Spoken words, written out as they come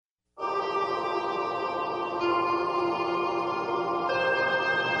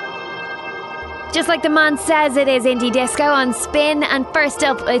Just like the man says, it is indie disco on Spin, and first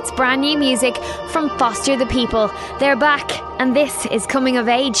up, it's brand new music from Foster the People. They're back, and this is Coming of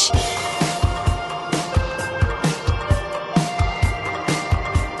Age.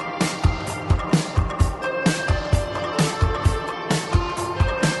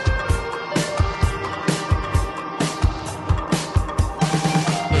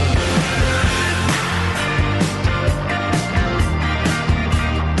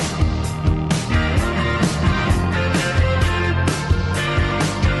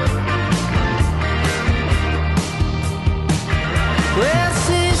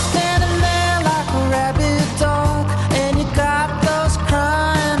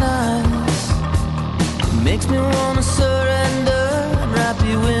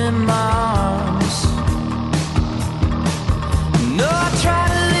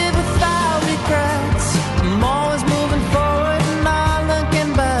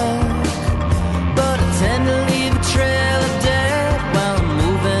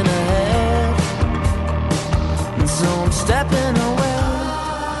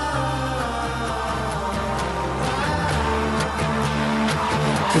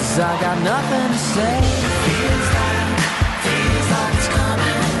 I got nothing to say. Feels like it's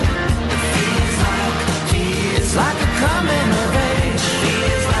coming. It's like a coming of age.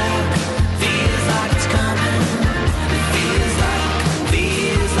 Feels like it's coming. Feels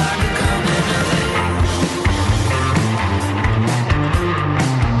like a coming of age.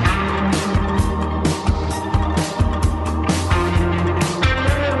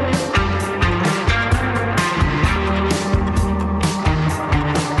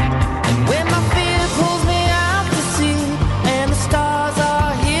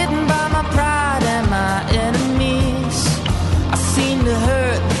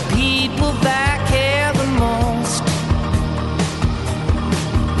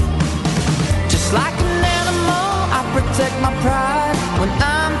 Protect my pride when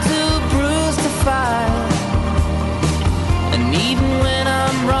I'm too bruised to fight. And even when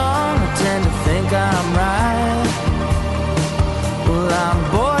I'm wrong, I tend to think I'm right. Well, I'm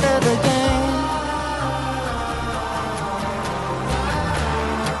bored of the game.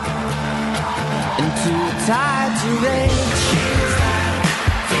 And too tired to rage. Feels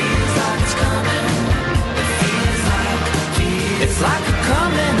like it's coming. It's like a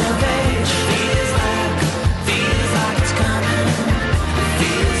coming of age.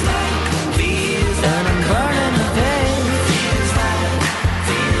 And I'm burning the pain. Feels like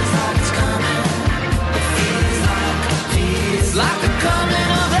it's coming. It's like a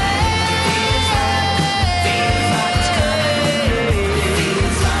coming of age. Feels like it's coming.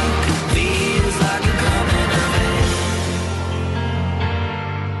 Feels like a coming of age.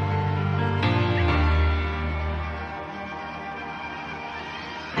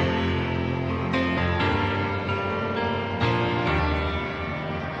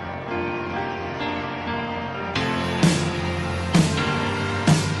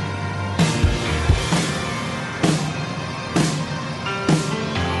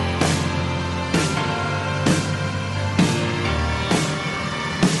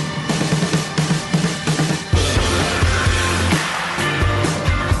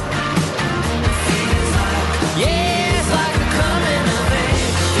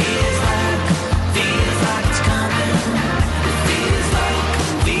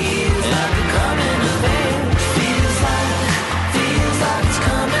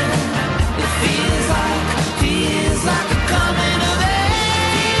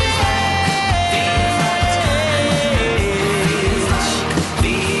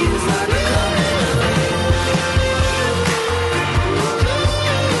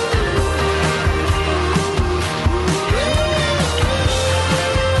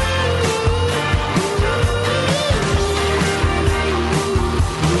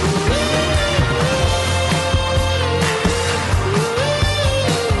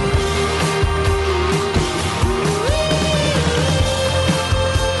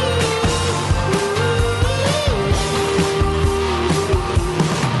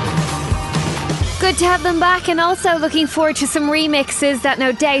 Good to have them back, and also looking forward to some remixes that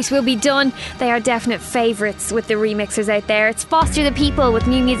no doubt will be done. They are definite favourites with the remixers out there. It's Foster the People with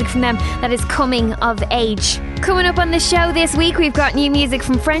new music from them that is Coming of Age. Coming up on the show this week, we've got new music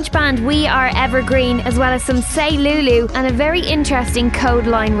from French band We Are Evergreen, as well as some Say Lulu and a very interesting Code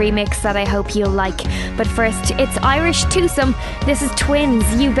Line remix that I hope you'll like. But first, it's Irish Twosome. This is Twins,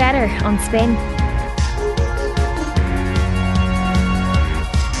 You Better on Spin.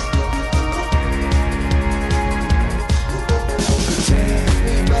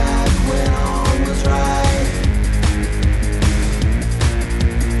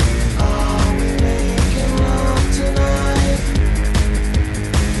 All we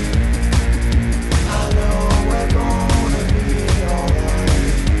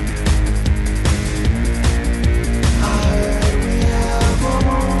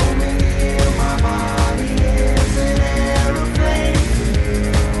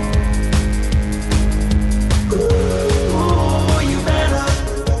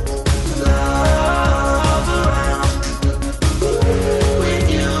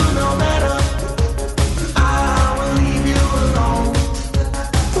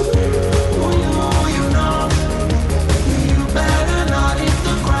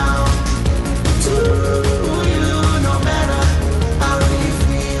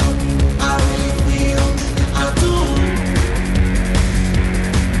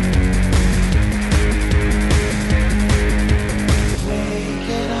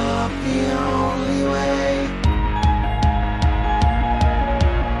the only way.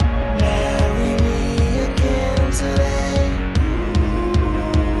 Marry me again today.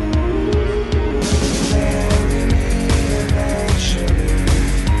 Marry me eventually.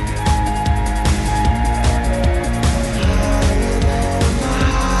 Higher than the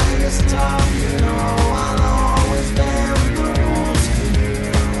highest top, you know I'll always bend the rules for you.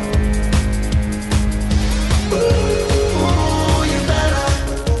 Ooh, you better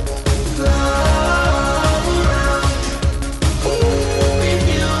love around. Ooh, if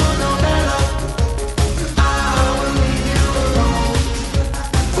you know better, I will leave you alone.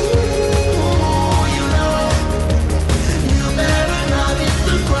 Ooh, you know, you better not hit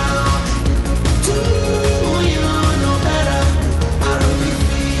the ground. Ooh, you know better. I really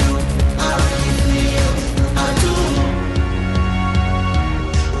feel, I do.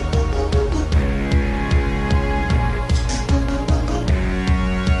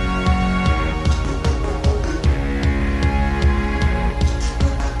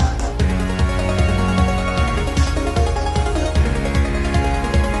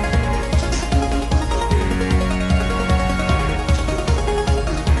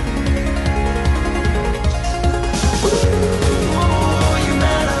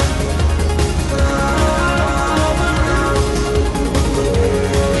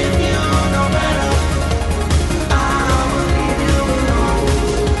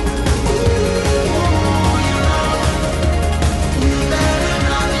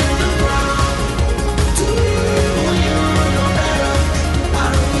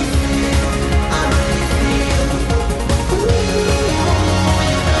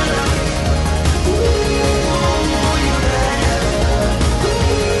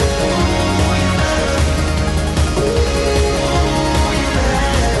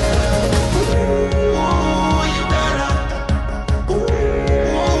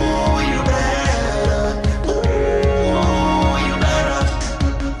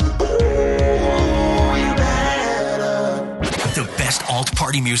 The best alt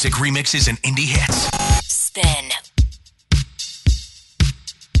party music remixes and indie hits. Spin.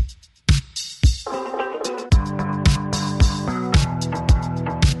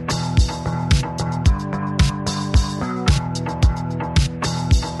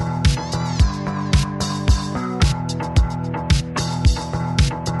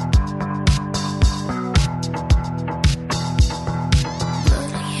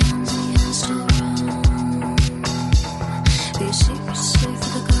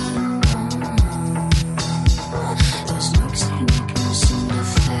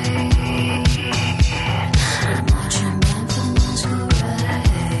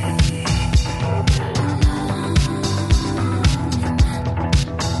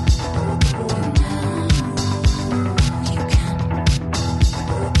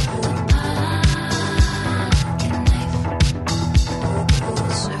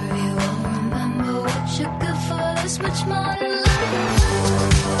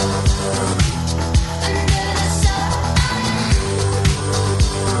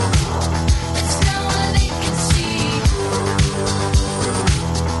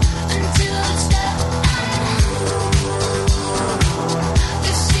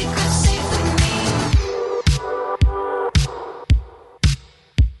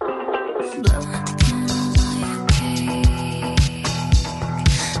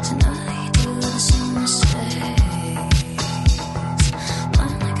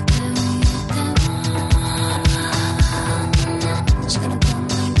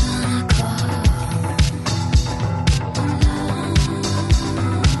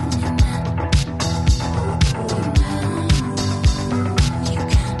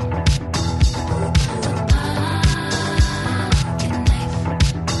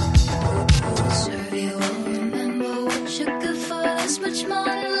 Serve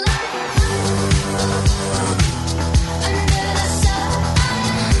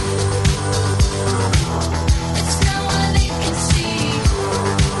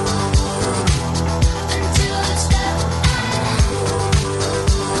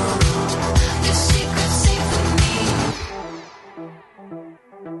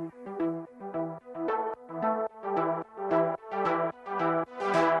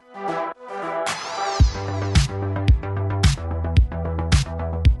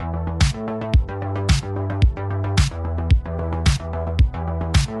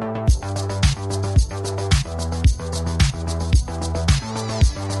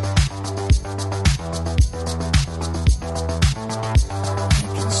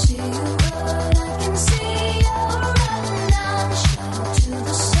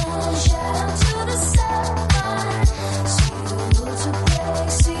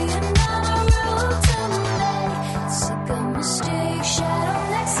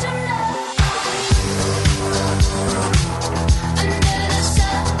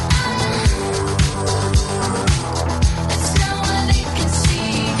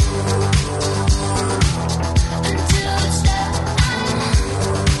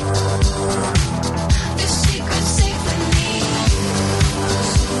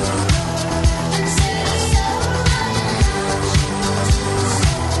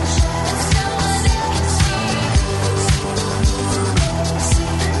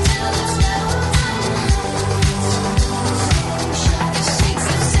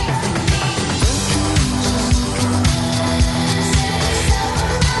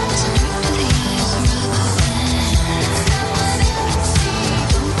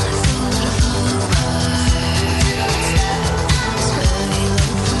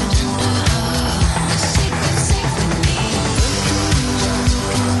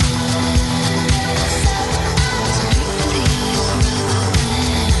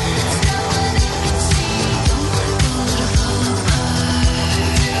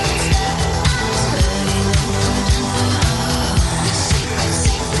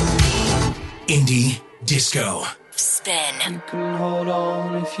Indie Disco. Spin. You can hold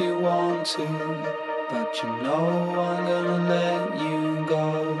on if you want to, but you know I'm gonna let you go.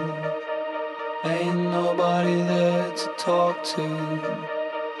 Ain't nobody there to talk to,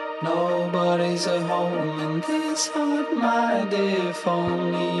 nobody's at home in this heart, my dear. If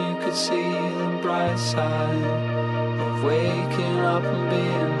only you could see the bright side of waking up and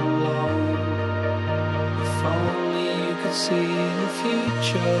being alone. If only you could see the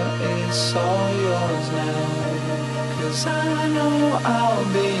future, it's all yours now. 'Cause I know I'll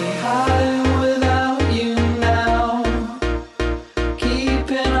be high without you now,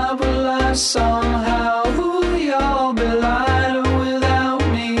 keeping up with life somehow. Ooh, you'll be lighter without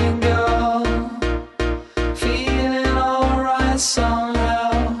me, girl, feeling alright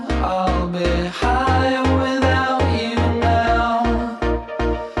somehow. I'll be high without you now,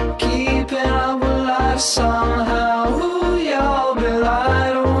 keeping up with life somehow. Ooh, you'll be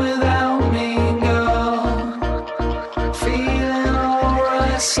lighter without me, girl, feeling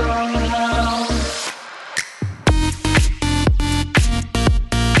alright somehow.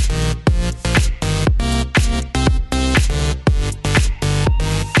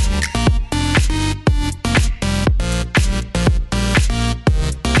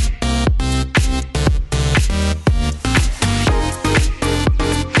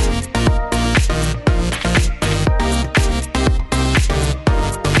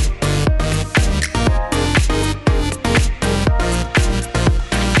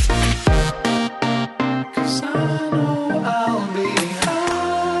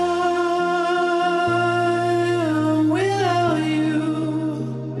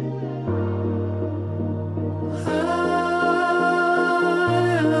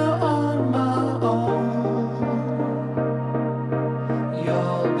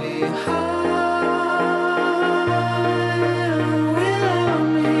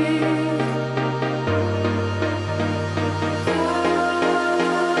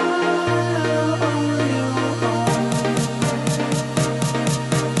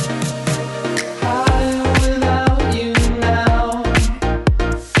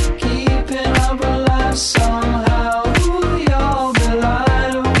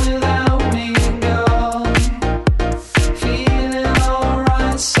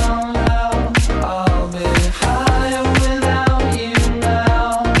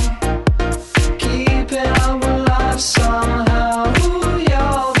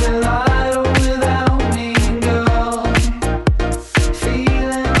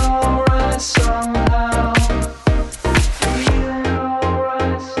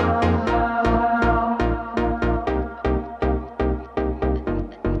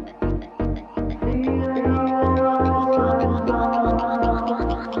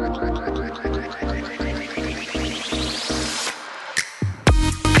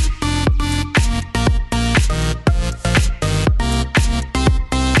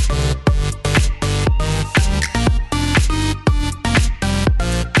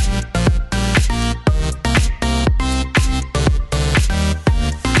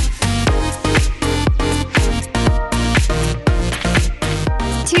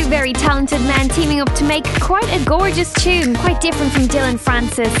 Talented men teaming up to make quite a gorgeous tune, quite different from Dylan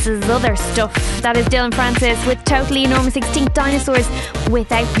Francis's other stuff. That is Dylan Francis with Totally Enormous Extinct Dinosaurs,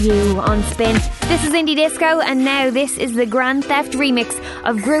 Without You on Spin. This is Indie Disco, and now this is the Grand Theft remix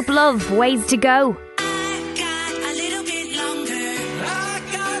of Group Love, Ways to Go.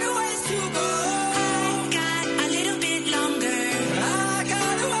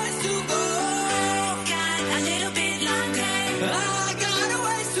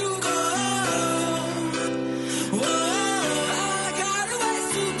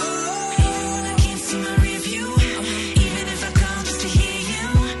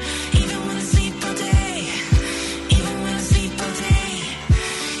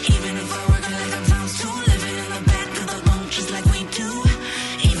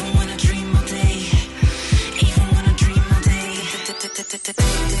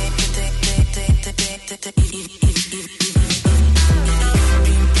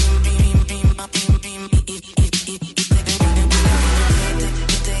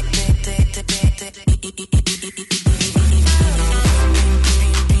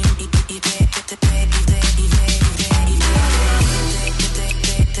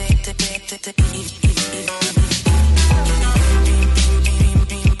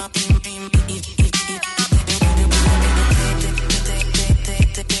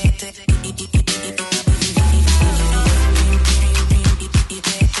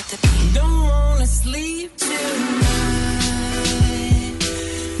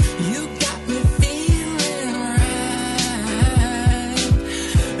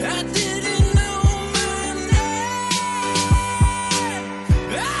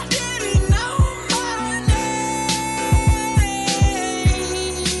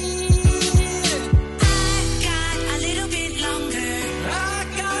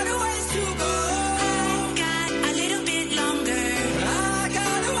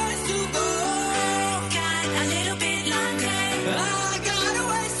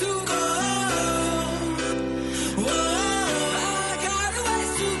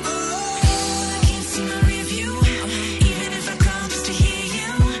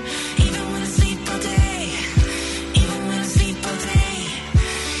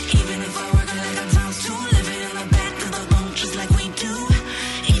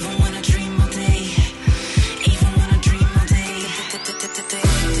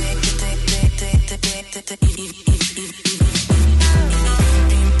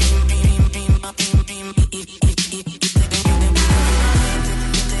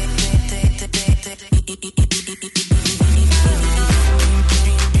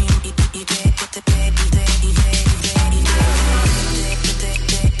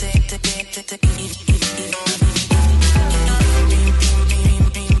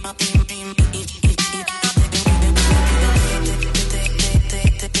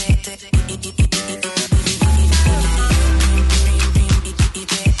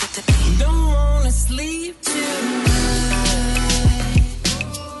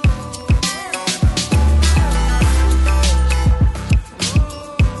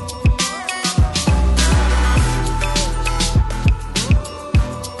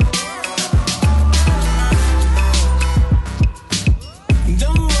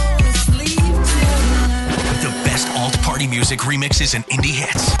 party music remixes and indie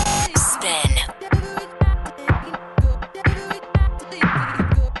hits. Spin.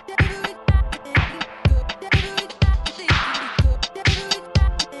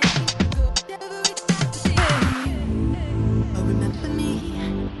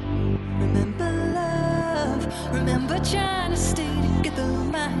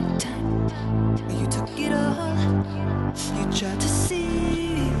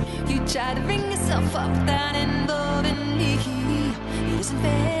 Try to bring yourself up without involving me. It isn't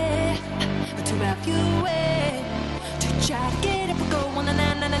fair to have you away. To try to get up and go on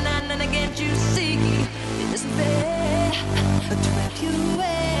and again. You see, it isn't fair to have you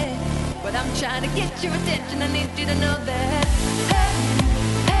away. But I'm trying to get your attention. I need you to know that.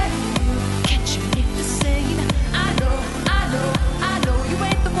 Hey, can't you hear the same? I know you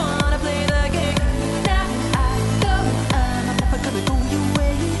ain't the one to play the game. Now I know I'm never gonna go your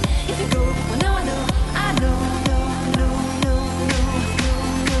way. If you go, well now I know,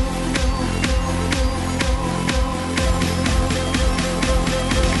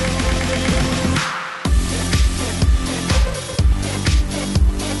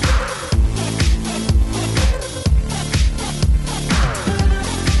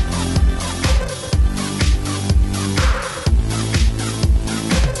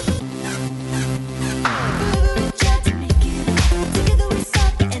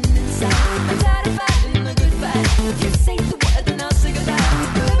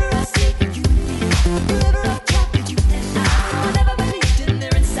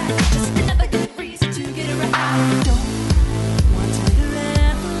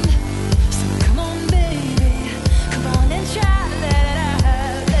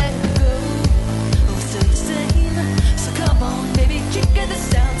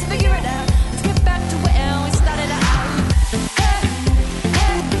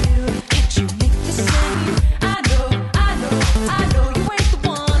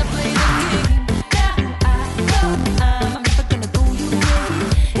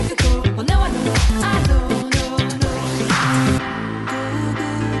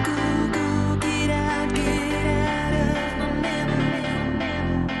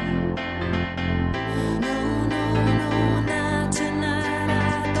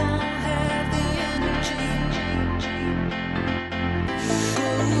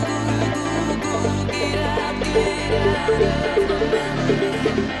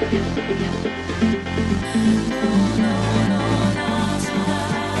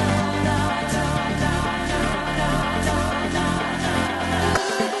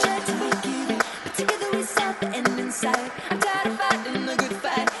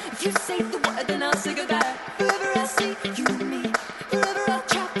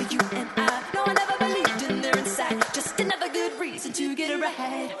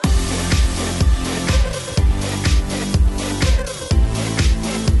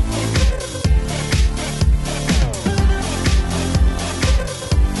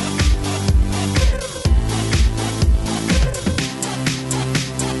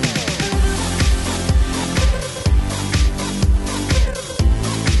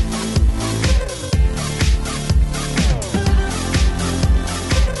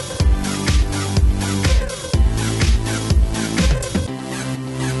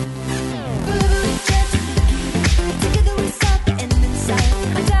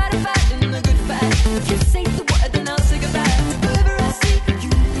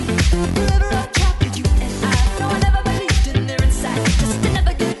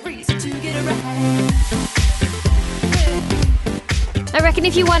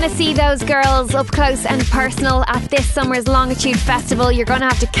 If you want to see those girls up close and personal at this summer's Longitude Festival, you're going to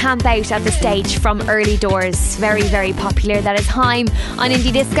have to camp out at the stage from early doors. Very, very popular. That is Haim on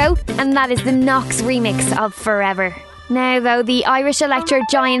Indie Disco, and that is the Knox remix of Forever. Now, though, the Irish electro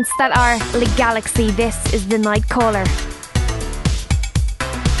giants that are Le Galaxy, this is the Nightcaller.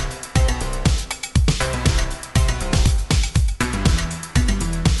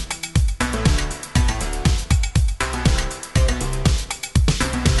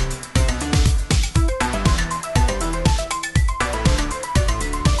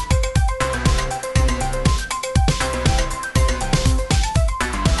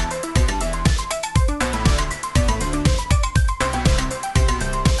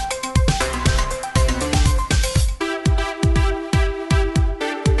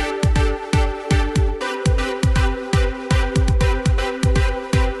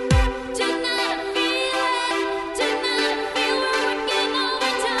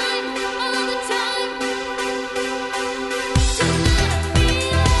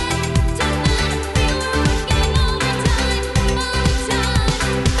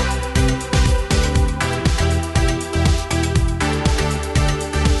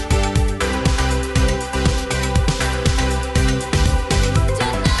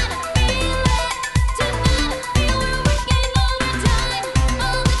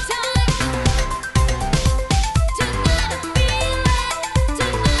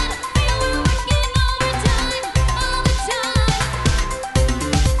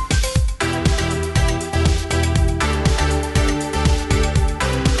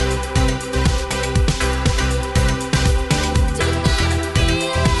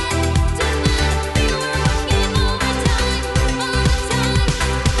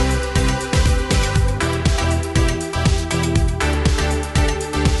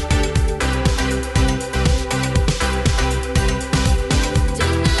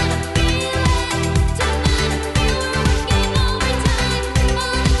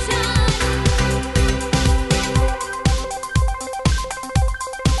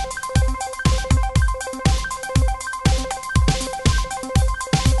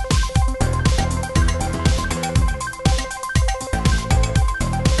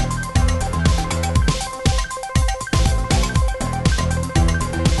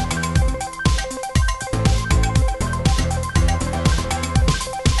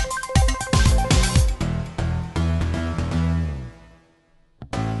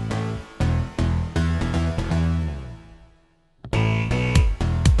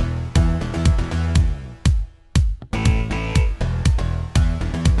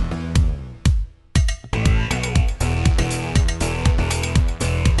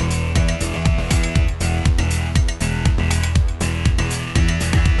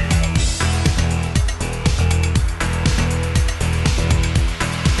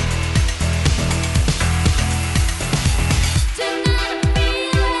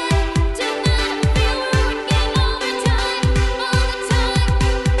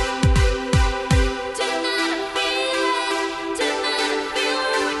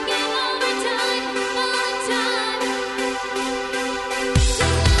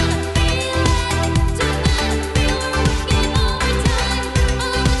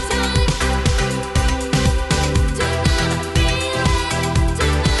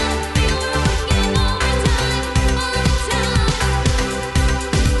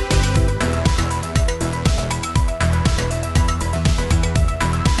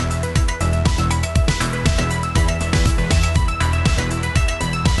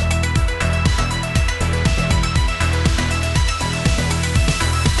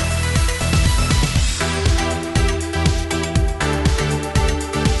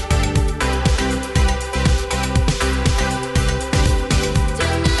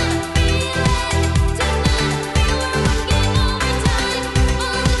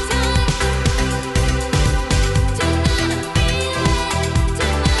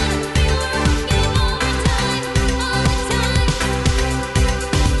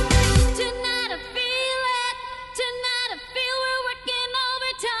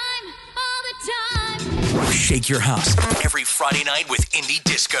 your house every Friday night with Indie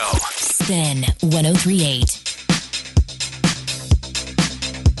Disco. Spin 1038.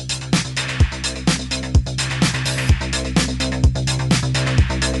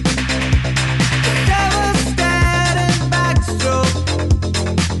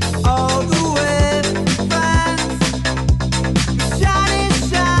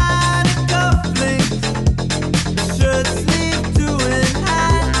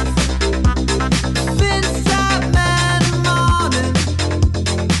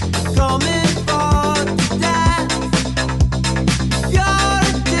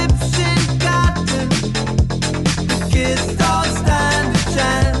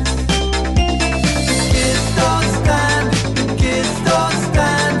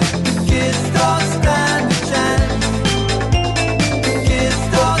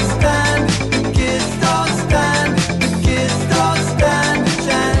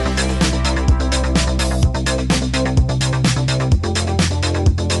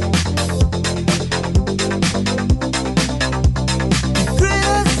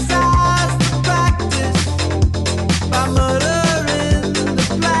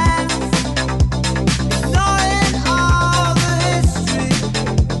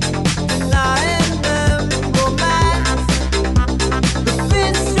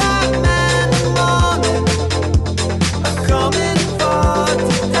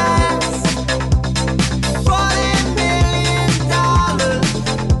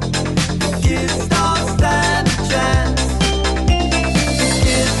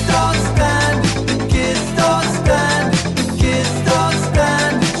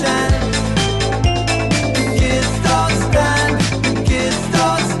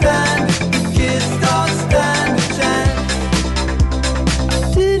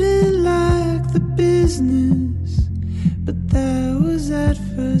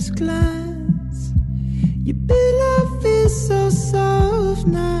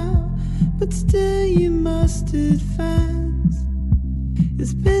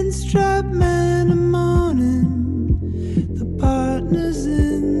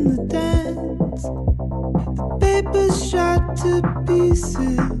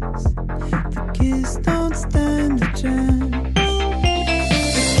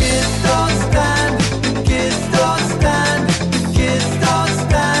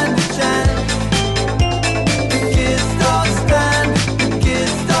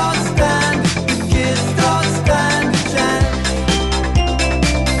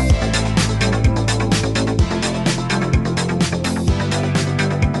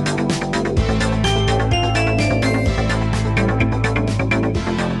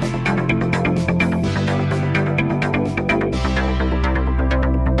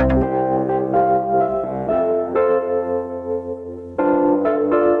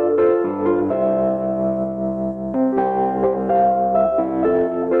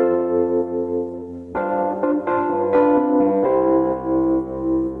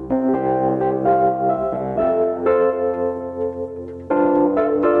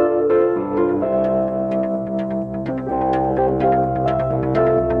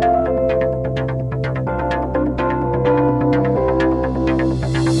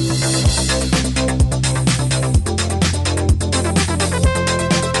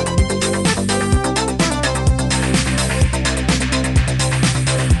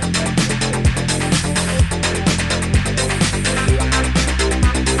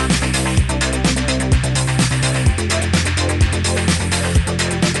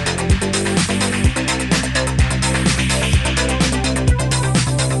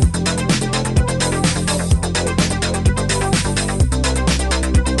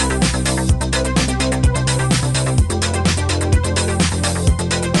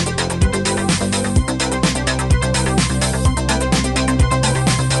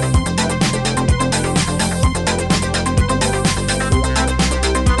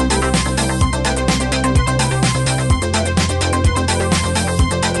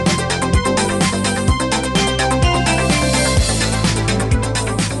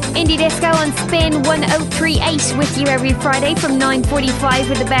 Disco on Spin 1038 with you every Friday from 9:45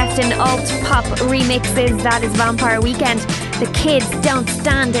 with the best in alt pop remixes. That is Vampire Weekend. The Kids Don't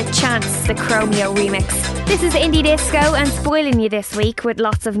Stand a Chance, the Chromeo remix. This is Indie Disco and spoiling you this week with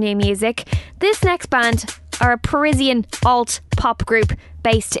lots of new music. This next band are a Parisian alt pop group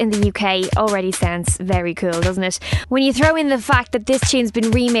based in the UK. Already sounds very cool, doesn't it? When you throw in the fact that this tune's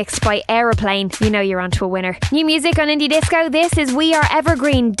been remixed by Aeroplane, you know you're onto a winner. New music on Indie Disco. This is We Are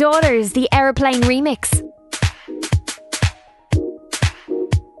Evergreen, Daughters, the Aeroplane remix.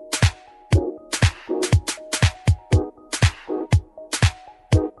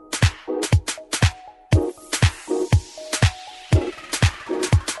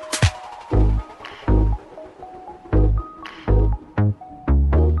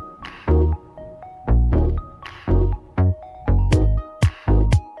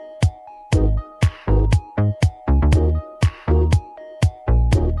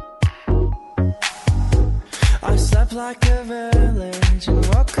 up like a village and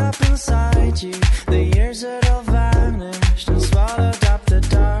woke up inside you. The years had all vanished and swallowed up the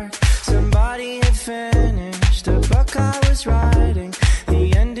dark. Somebody had finished the book I was writing.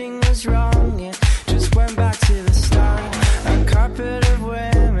 The ending was wrong, it just went back to the start. A carpet of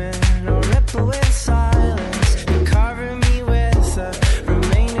women, no ripple with silence, and covering me with the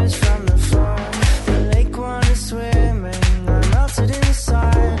remainders from the floor. The lake wanted swimming, I melted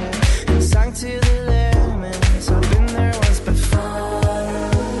inside it and sank to the limits. I've been there once before.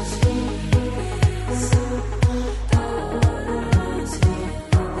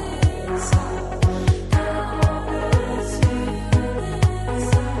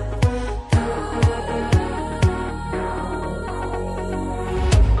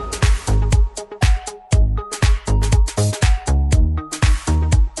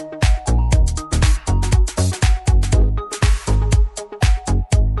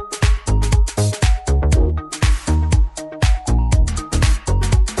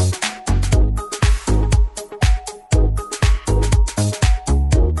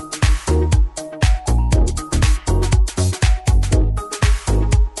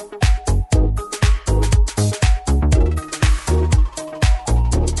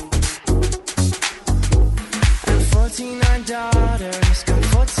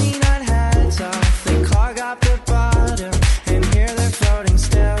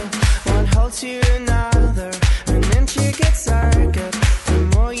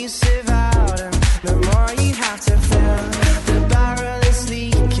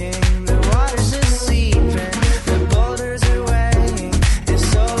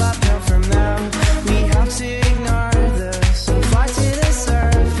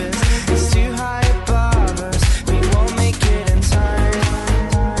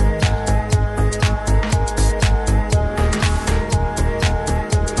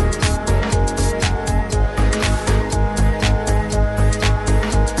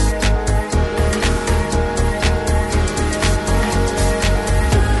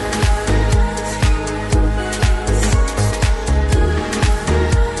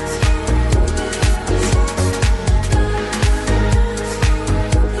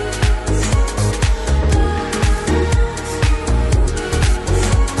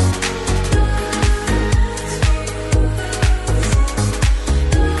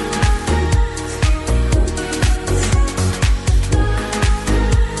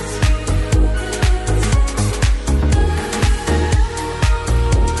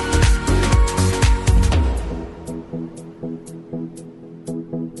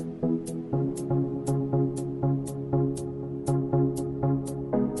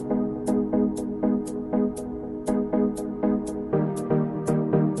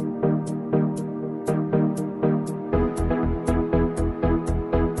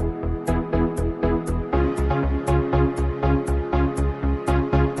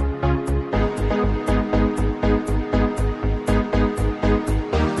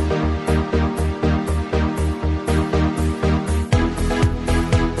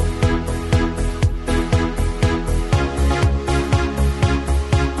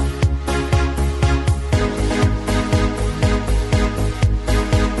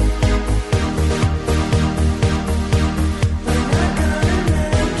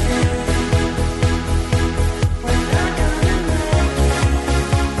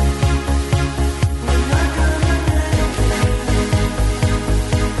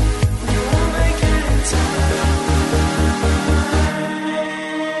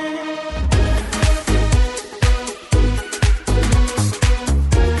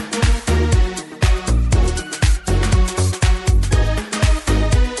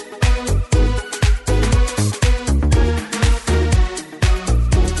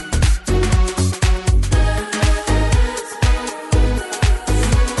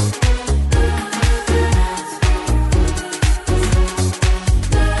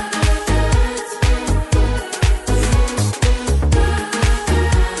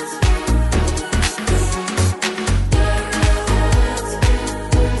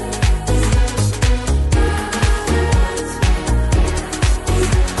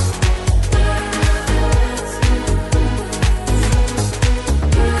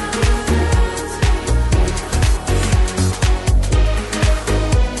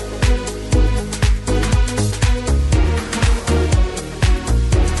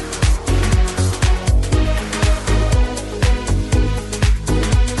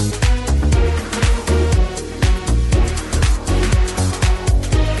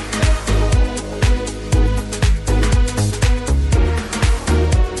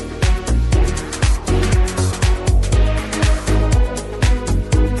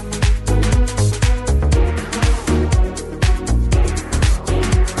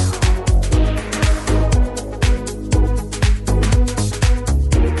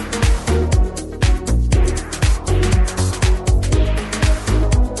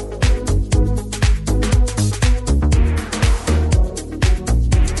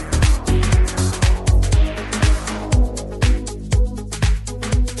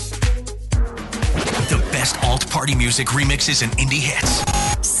 classic remixes and indie hits.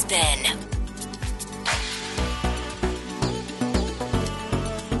 Spin.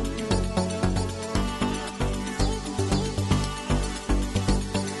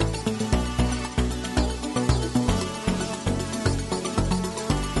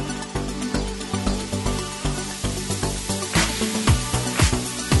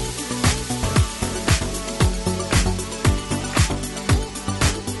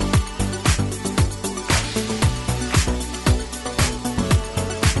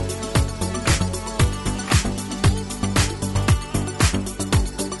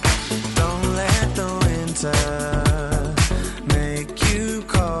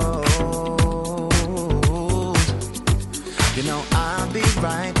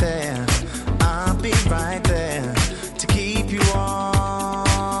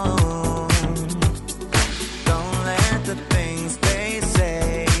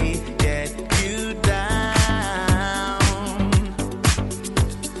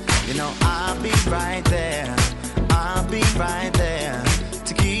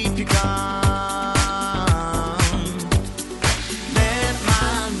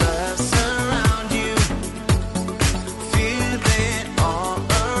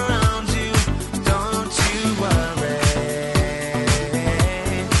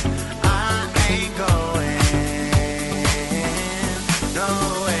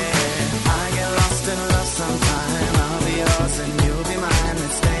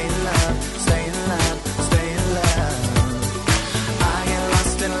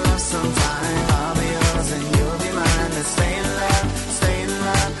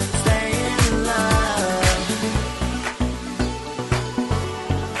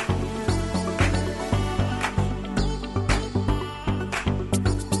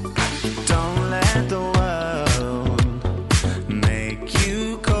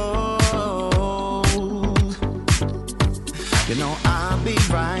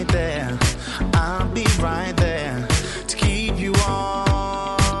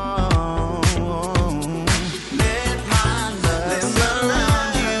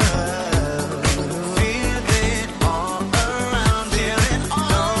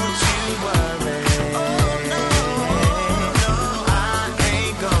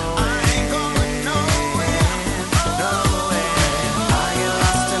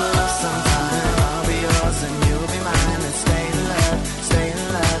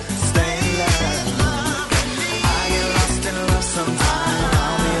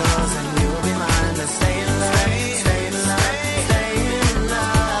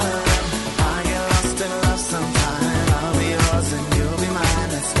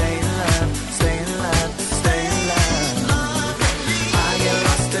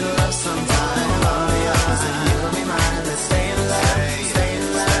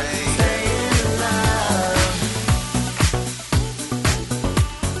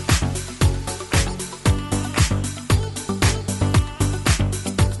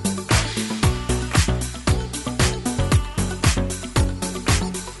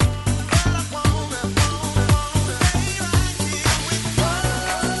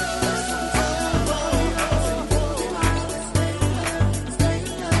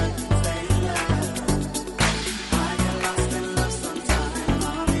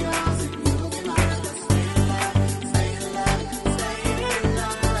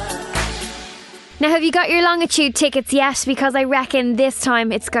 Now, have you got your Longitude tickets yet? Because I reckon this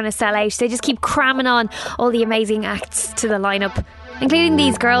time it's going to sell out. They just keep cramming on all the amazing acts to the lineup, including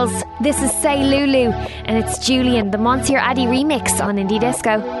these girls. This is Say Lulu, and it's Julian, the Monsieur Addy remix on Indie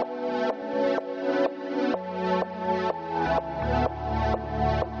Disco.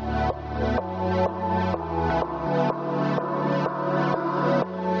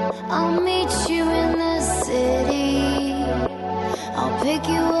 I'll meet you in the city. I'll pick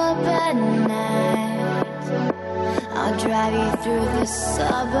you up at night. I'll drive you through the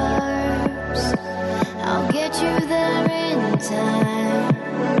suburbs. I'll get you there in time.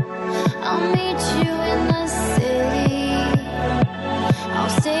 I'll meet you in the city. I'll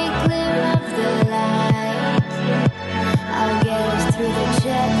stay clear of the light. I'll get us through the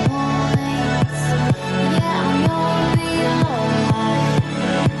checkpoints. Yeah, I know it'll be alright.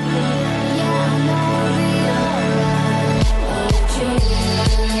 Yeah, I know it'll be alright.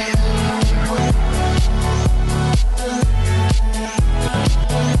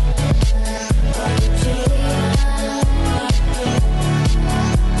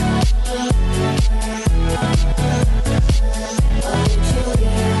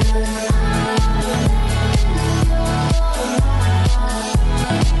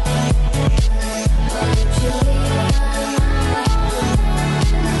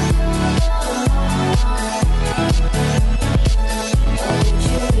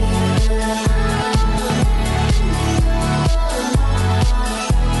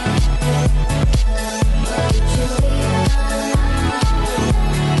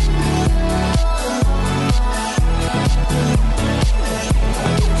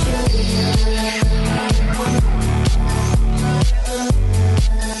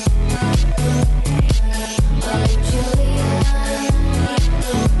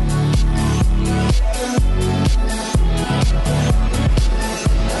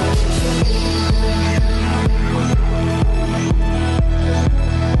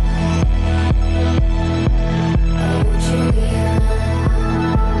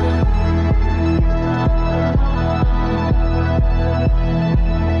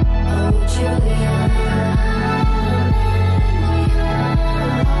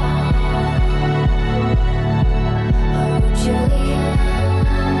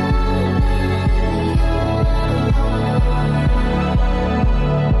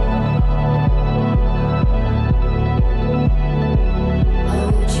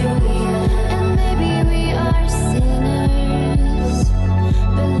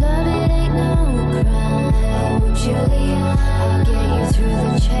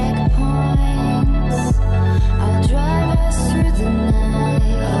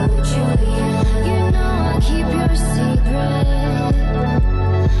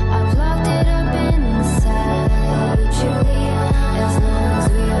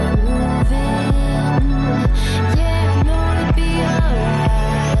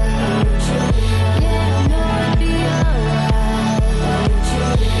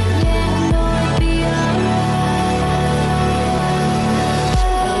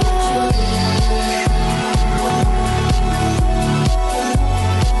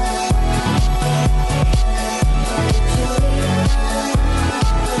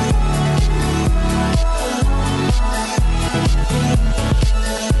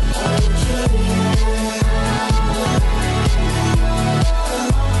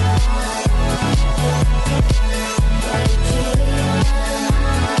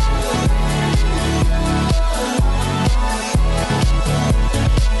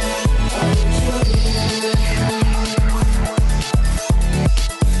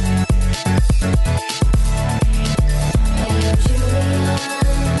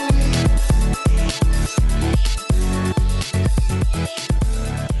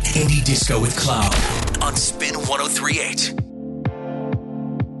 Indie Disco with Clowd on Spin 1038.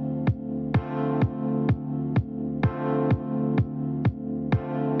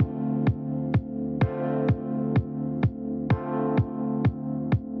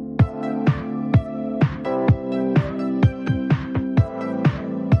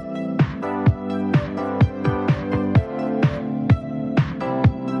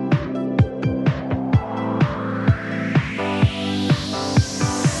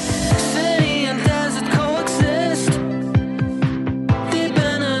 City and desert coexist.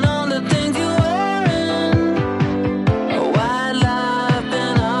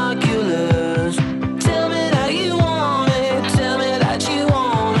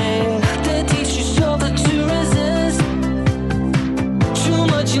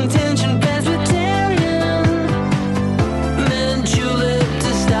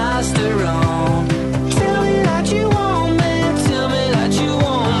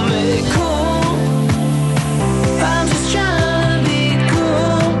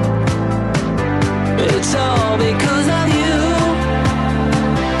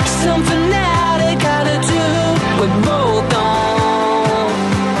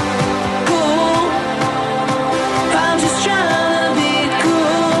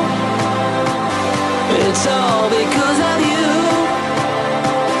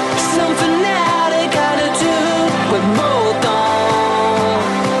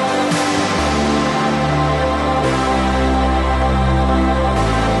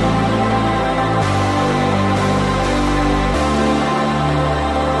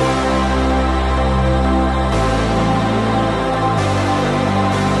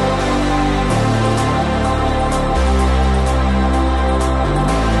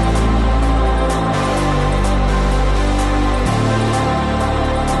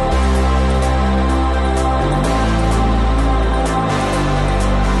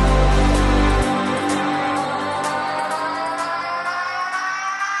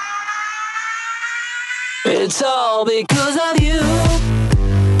 It's all because of you.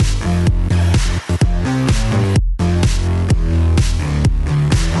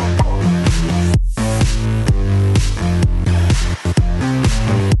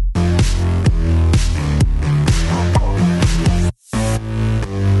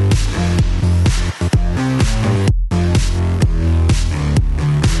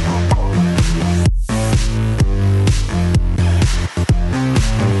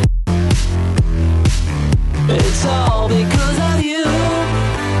 It's all because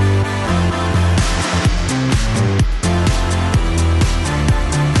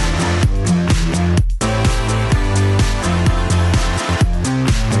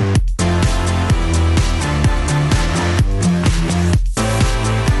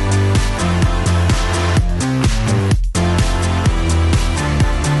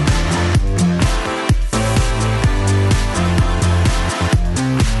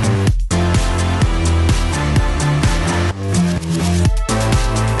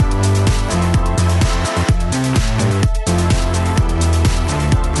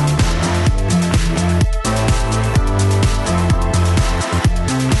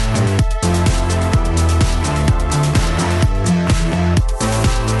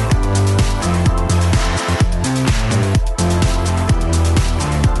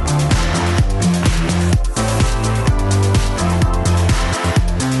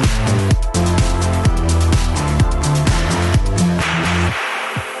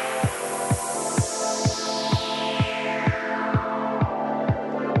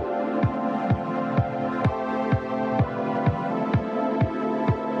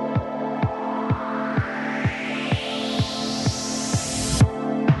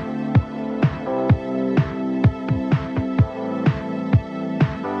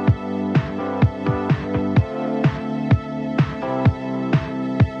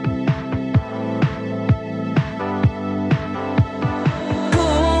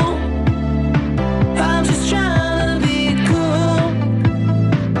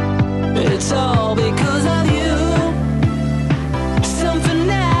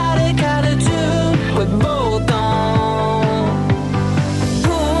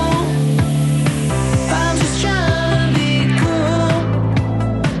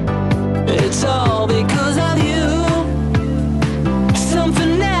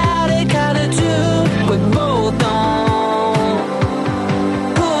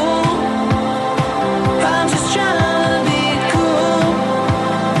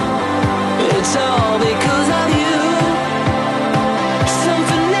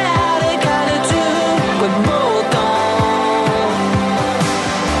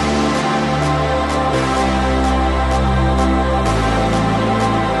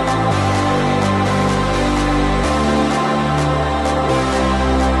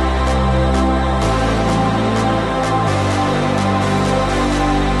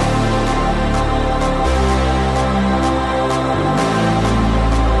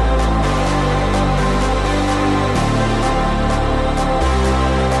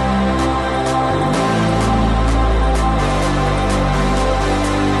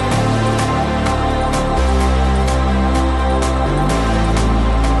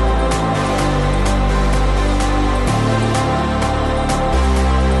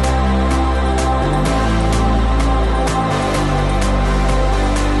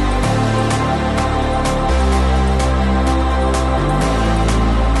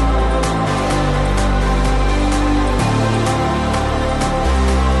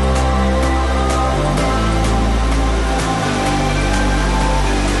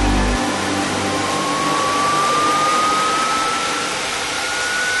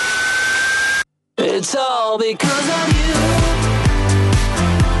it's all because of you.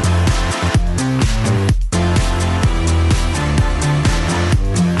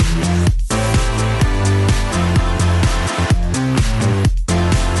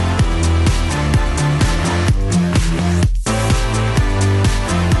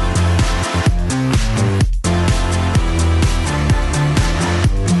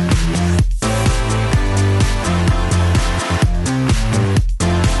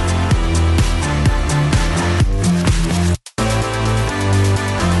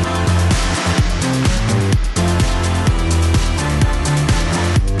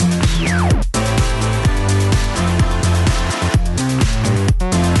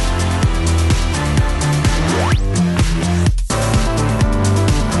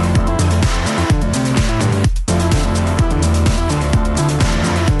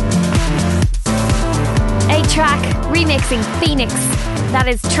 Remixing Phoenix, that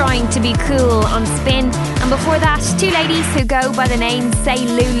is Trying to Be Cool on Spin. And before that, two ladies who go by the name Say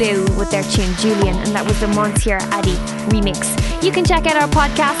Lulu with their tune Julian, and that was the Monsieur Addy remix. You can check out our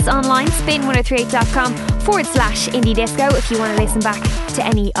podcasts online, spin1038.com/indie disco, if you want to listen back to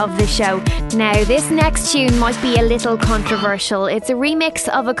any of the show. Now, this next tune might be a little controversial. It's a remix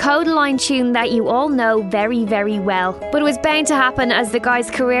of a Codeline tune that you all know very, very well. But it was bound to happen as the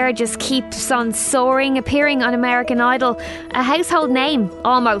guy's career just keeps on soaring, appearing on American Idol, a household name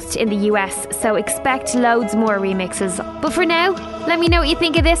almost in the US, so expect loads more remixes. But for now, let me know what you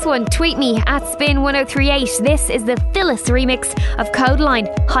think of this one. Tweet me at Spin1038. This is the Phyllis remix of Codeline,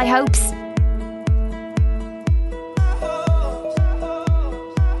 High Hopes.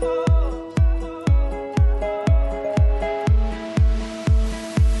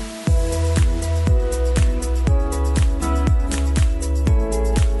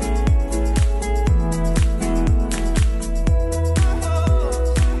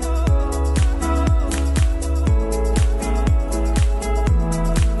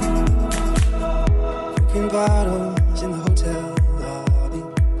 Bottles in the hotel lobby.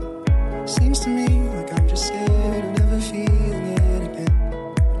 Seems to me like I'm just scared of never feeling it again.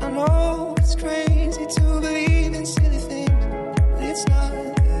 I know it's crazy to believe in silly things, but it's not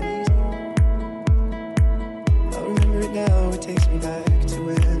that easy. I remember it now, it takes me back to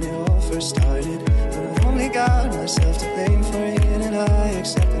when it all first started. But I've only got myself to blame for it, and I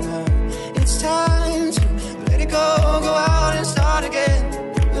accept it now. It's time to let it go out and start again.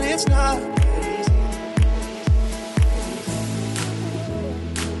 But it's not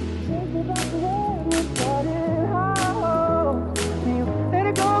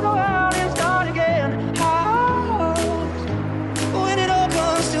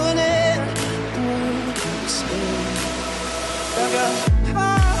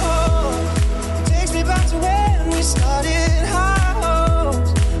started high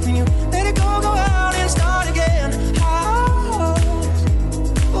hopes. When you let it go out and start again. High hopes.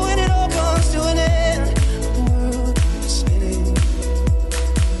 When it all comes to an end, the world is spinning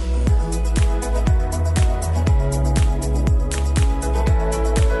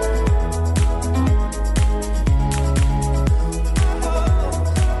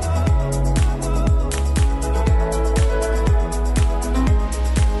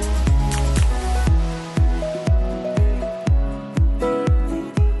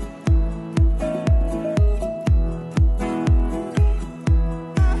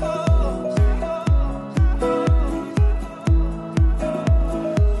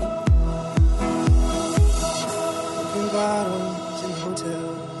bottles in the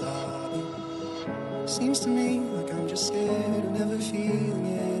hotel lobby. Seems to me like I'm just scared of never feeling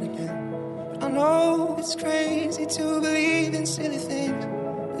it again. But I know it's crazy to believe in silly things,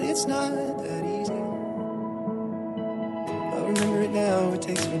 but it's not that easy. I remember it now, it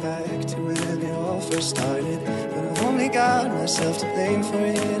takes me back to when it all first started. But I've only got myself to blame for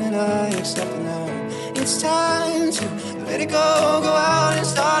it, and I accept it now. It's time to let it go out and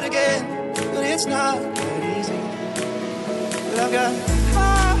start again. But it's not that easy. But I've got